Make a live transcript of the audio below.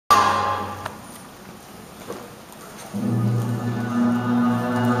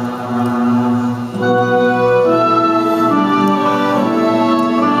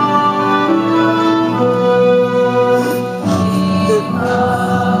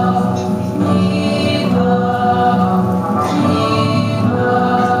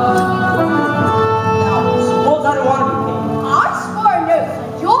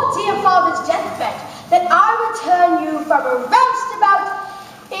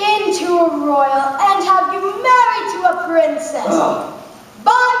a royal and have you married to a princess.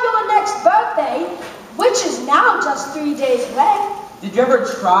 By your next birthday, which is now just 3 days away. Did you ever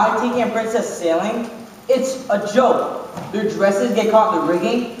try taking a princess sailing? It's a joke. Their dresses get caught in the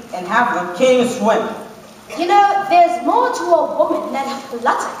rigging, and half of them can't even swim. You know, there's more to a woman than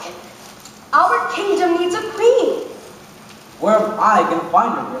athletic. Our kingdom needs a queen. Where am I going to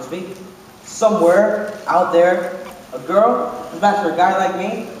find her, Grisby? Somewhere out there, a girl who's matched for a guy like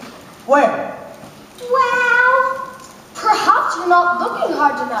me? Where? Well, perhaps you're not looking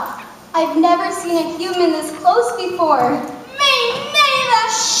hard enough. I've never seen a human this close before. Me neither!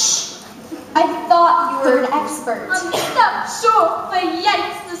 Shh! I thought you were an expert. I'm not sure, but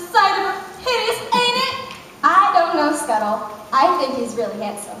yikes, the sight of her hideous, ain't it? I don't know, Scuttle. I think he's really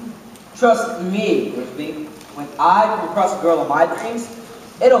handsome. Trust me, Grisby. When I come across a girl in my dreams,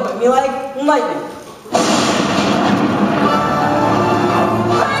 it'll hit me like lightning.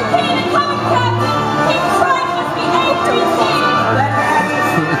 Hurricane coming, Captain! Keep trying to be angry,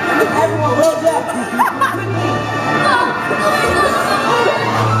 Everyone will death.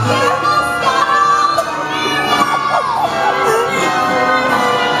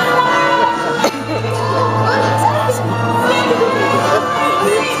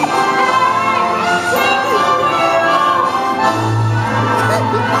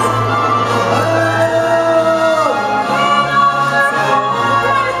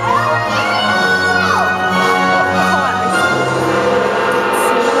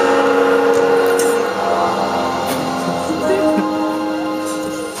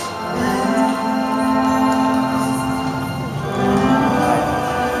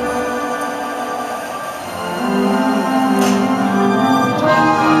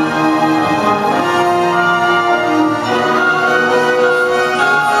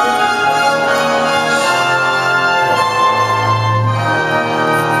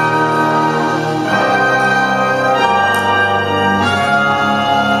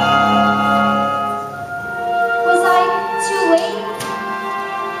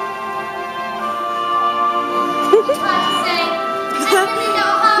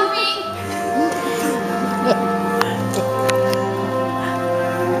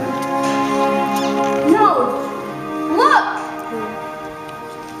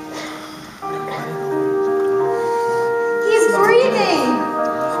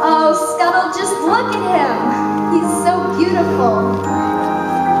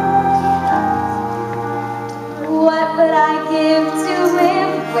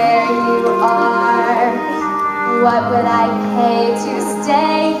 What would I pay to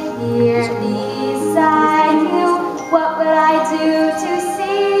stay here beside you? What would I do to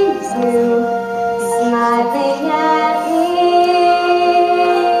see you smiling at me?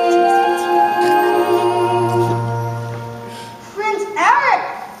 Prince Eric!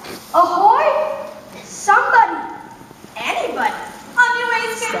 Ahoy! Somebody! Anybody! On your way,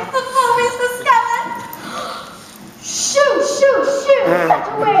 skip before we discover! Shoo, shoo, shoo! Get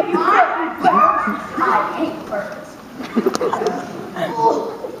away, you dirty bird! I hate birds. Oh,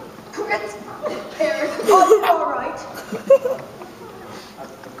 Prince Eric, are you all right?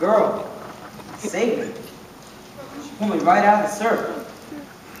 A girl saved me. She pulled me right out of the surf.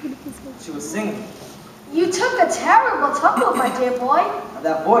 She was singing. You took a terrible tumble, my dear boy.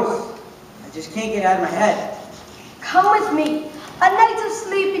 That voice, I just can't get it out of my head. Come with me. A night of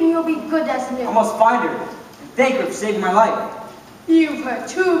sleep and you'll be good as new. I must find her and thank her for saving my life. You've heard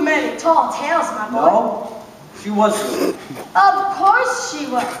too many tall tales, my boy. No, she wasn't. Of course she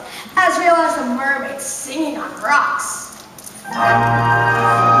was, as real as a mermaid singing on rocks.